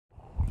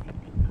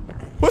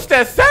What's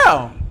that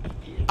sound?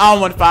 I don't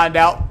want to find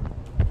out.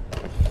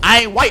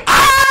 I ain't white.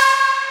 Ah!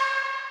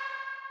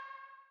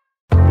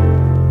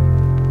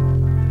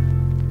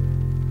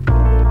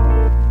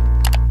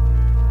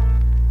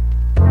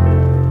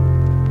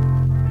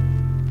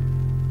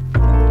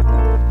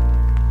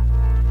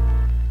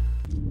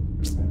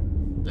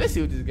 Let's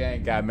see what this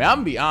game got, man. I'm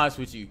gonna be honest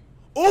with you.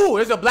 Ooh,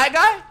 there's a black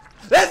guy?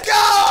 Let's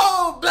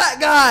go!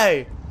 Black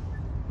guy!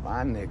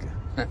 My nigga.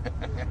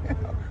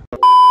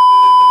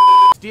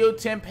 Still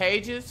 10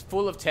 pages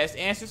full of test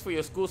answers for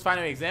your school's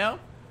final exam?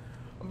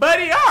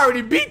 Buddy, I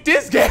already beat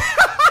this game.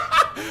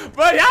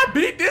 Buddy, I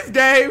beat this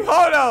game.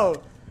 Hold on.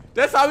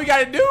 That's all we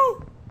gotta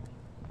do?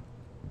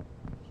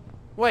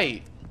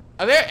 Wait,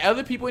 are there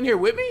other people in here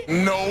with me?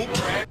 No.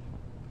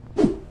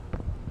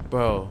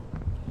 Bro.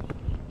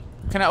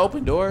 Can I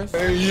open doors?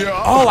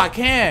 Yeah. Oh, I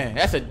can.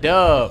 That's a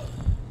dub.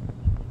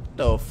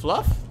 The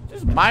fluff?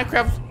 This is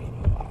Minecraft.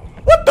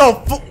 What the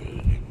fu-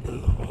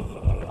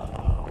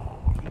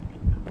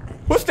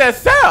 What's that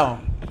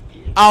sound?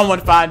 I don't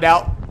want to find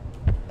out.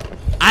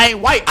 I ain't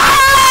white.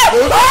 Ah!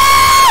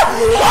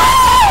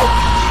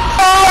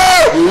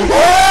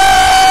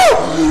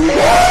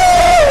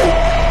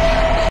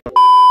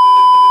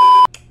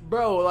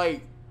 Bro,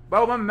 like,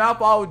 bro, my mouth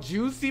all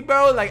juicy,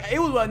 bro. Like, it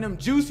was one of them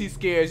juicy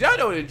scares. Y'all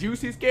know what a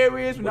juicy scare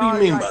is? What do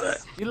you mean by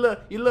that? Your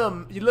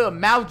little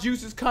mouth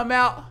juices come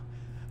out.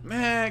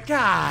 Man,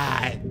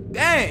 god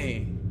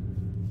dang.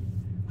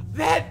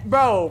 That,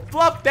 bro,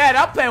 fluff that.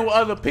 I'm playing with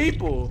other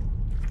people.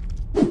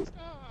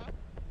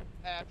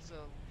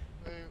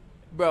 Absolutely.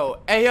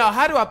 Bro, hey, y'all,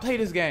 how do I play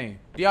this game?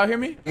 Do y'all hear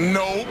me?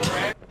 No.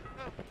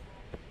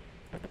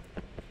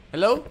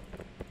 Hello?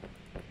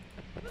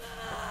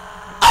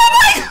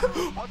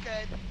 Oh my!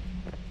 Okay.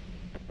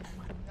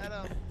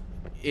 Hello.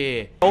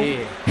 Yeah,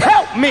 yeah.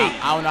 Help me!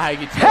 I don't know how you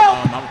get to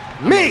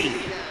Help me!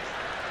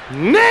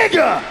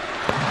 Nigga!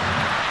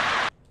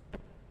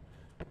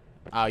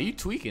 Oh, you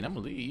tweaking. I'm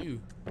gonna leave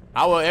you.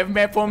 I will every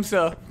man for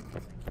himself.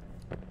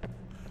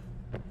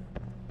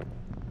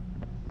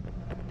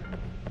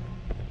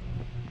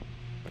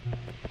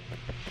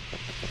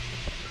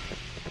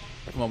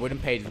 Come on, where them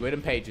pages? Where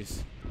them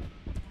pages?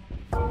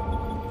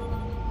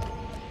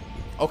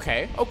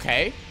 Okay,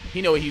 okay.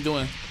 He know what he's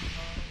doing.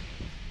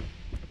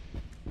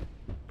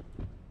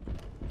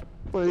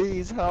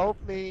 Please help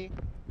me.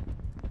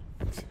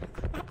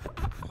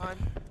 I'm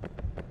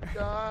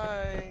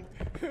dying.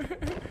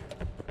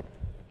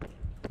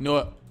 You know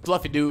what?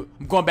 Fluffy dude.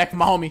 I'm going back for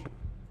my homie.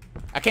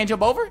 I can't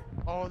jump over?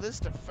 Oh, this is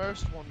the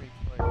first one we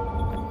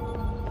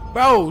played.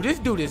 Bro, this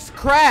dude is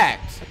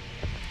cracked.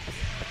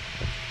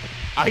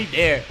 Oh, he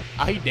dead.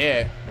 Oh, he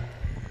dead.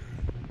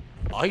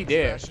 Oh, he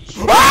dead.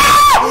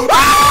 Ah!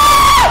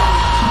 Ah!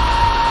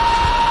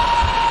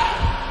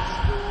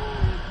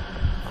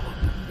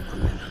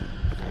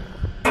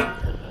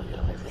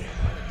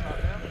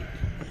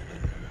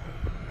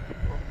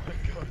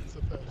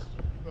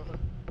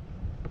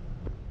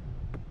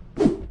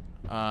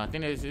 I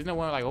think isn't there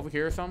one like over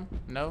here or something?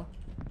 No?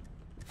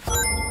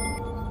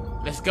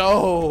 Let's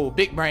go!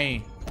 Big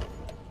brain.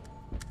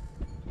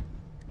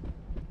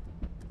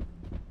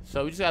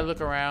 So we just gotta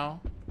look around.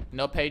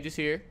 No pages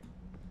here.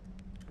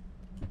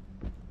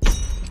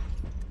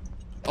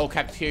 Oh,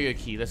 cafeteria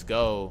key. Let's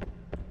go.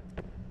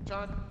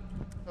 John,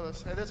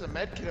 hey, there's a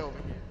med kit over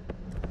here.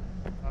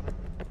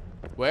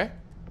 Where?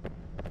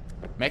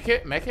 Make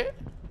it? Make it?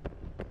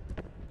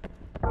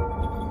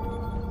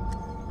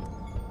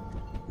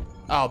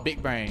 Oh,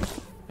 big brain.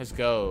 Let's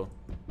go.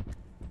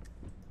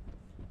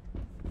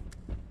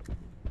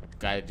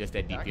 Got it, just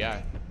that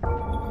DPI.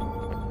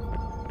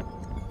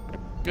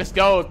 Let's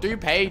go. 3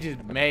 pages,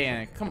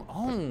 man. Come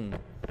on.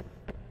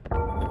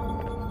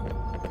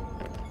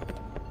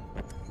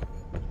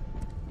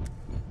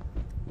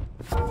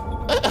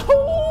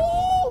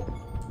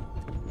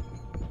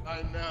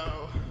 I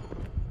know.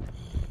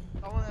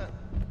 I wanna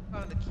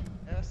find the key.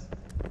 S.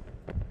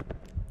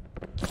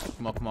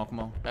 Come on, come on, come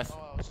on. That's.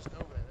 Oh, I was just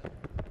over there.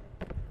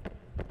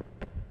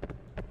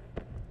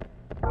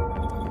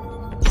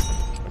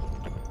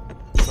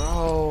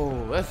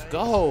 Bro, let's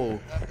go.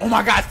 Oh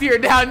my God, see her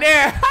down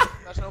there.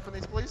 Dash, open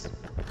these, please.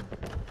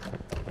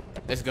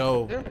 Let's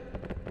go. Here.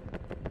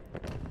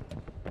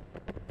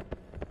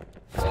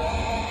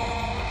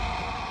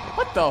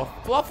 What the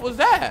fluff was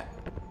that?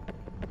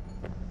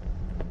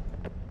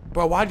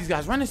 Bro, why are these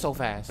guys running so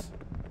fast?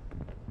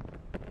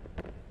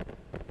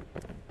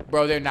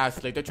 Bro, they're not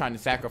slick. They're trying to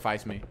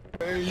sacrifice me.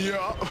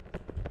 Yeah.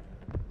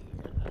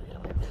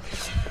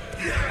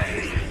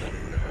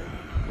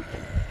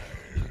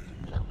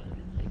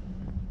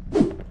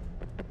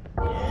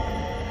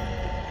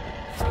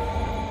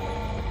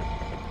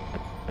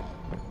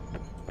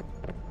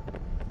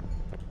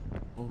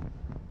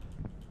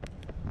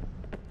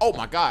 Oh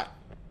my God.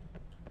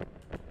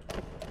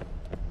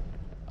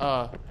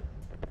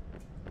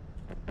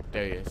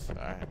 There he is. All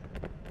right.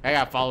 I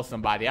gotta follow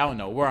somebody. I don't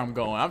know where I'm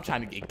going. I'm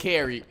trying to get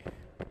carried.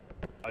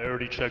 I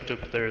already checked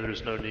up there.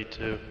 There's no need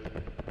to.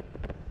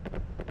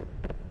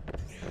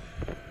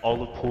 All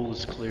the pool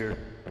is clear.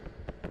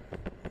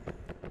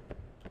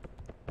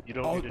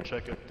 You don't need to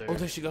check up there. Oh,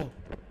 there she go.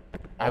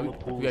 All we the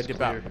pool gotta is dip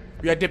clear. out.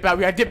 We gotta dip out.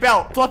 We gotta dip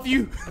out. Fluff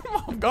you.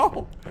 I'm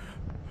gone.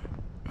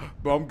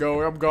 Bro, I'm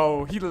going. I'm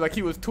going. He looked like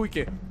he was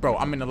tweaking. Bro,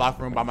 I'm in the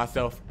locker room by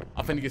myself.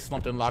 I'm finna get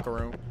slumped in the locker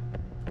room.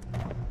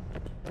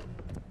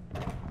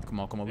 Come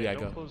on, come on. We Hey,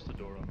 gotta don't go. close the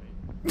door on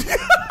me.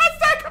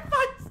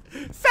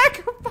 Sacrifice!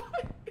 Sacrifice!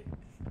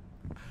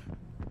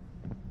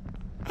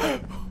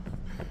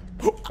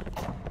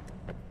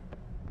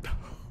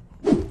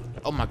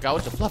 Oh my god,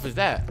 what the fluff is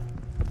that?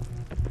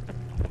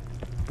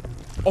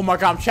 Oh my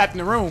god, I'm trapped in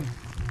the room.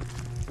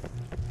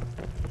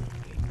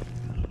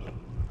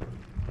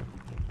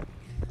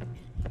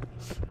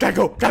 Gotta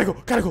go, gotta go,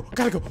 gotta go,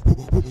 gotta go.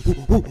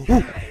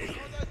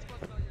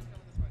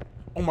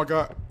 Oh my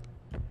god.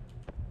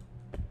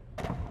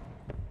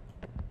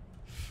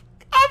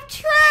 I'm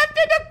trapped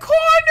in the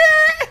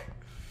corner!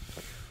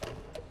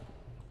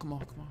 Come on,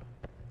 come on.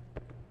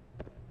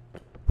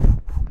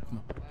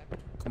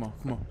 Come on,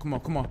 come on, come on,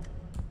 come on.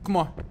 Come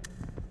on.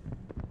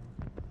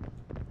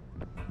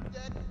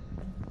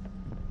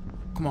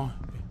 Come on.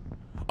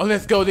 Oh,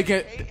 let's go. They I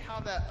get hate how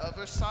that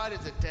other side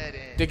is a dead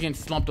end. they're getting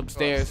slumped Go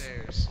upstairs.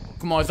 upstairs.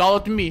 Come on, it's all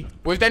up to me.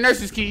 Where's that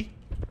nurse's key?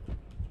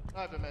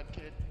 I have a med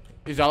kit.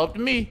 It's all up to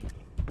me.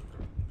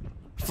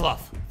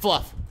 Fluff,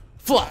 fluff, I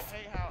fluff,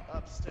 hate how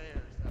upstairs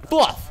that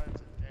Fluff. other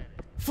side's a dead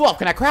end. fluff.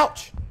 Can I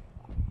crouch?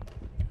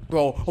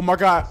 Bro, oh my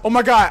god, oh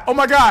my god, oh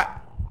my god.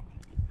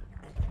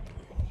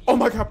 Oh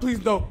my god,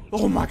 please no.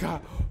 Oh my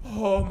god,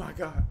 oh my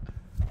god.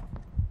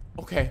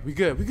 Okay, we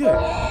good, we good.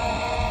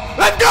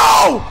 Let's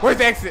go! Where's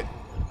the exit?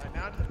 Right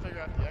now to figure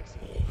out the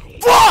exit.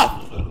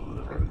 Fluff!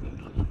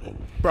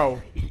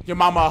 Bro, your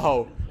mama a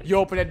hoe. You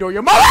open that door,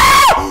 your mama.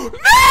 No!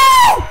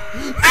 No!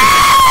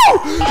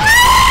 No!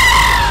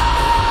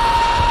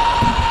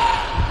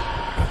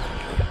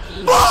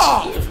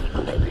 Fluff!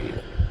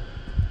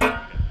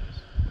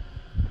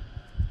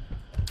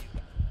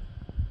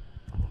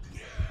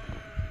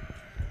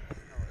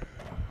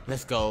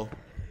 Let's go.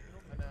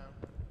 I know.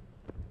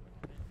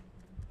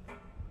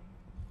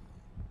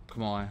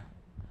 Come on.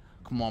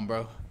 Come on,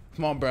 bro.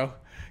 Come on, bro.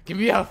 Give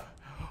me up.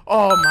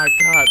 Oh my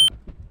god.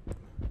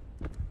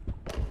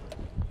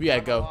 We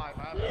gotta go. Alive,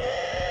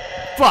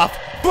 Fluff!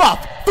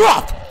 Fluff!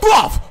 Fluff!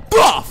 Fluff!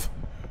 Fluff!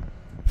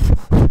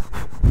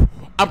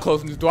 I'm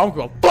closing this door. I'm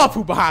going fluff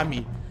who behind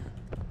me.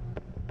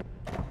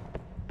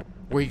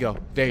 Where you go?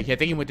 There. Yeah, I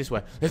think he went this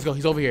way. Let's go.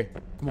 He's over here.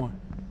 Come on.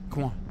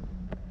 Come on.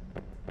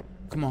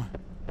 Come on.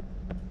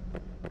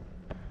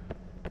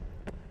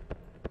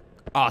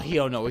 Oh, he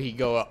don't know where he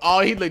going. Oh,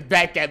 he looked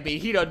back at me.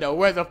 He don't know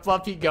where the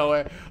fluff he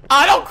going.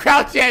 Oh, don't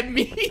crouch at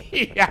me.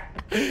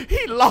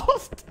 He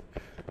lost.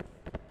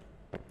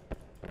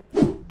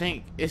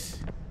 Think it's.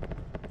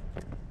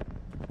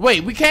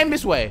 Wait, we came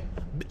this way.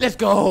 Let's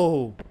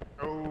go.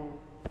 Oh.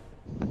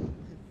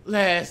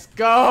 Let's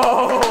go.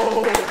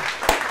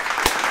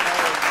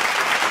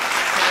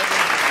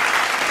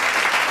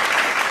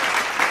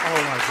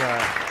 Oh my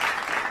god.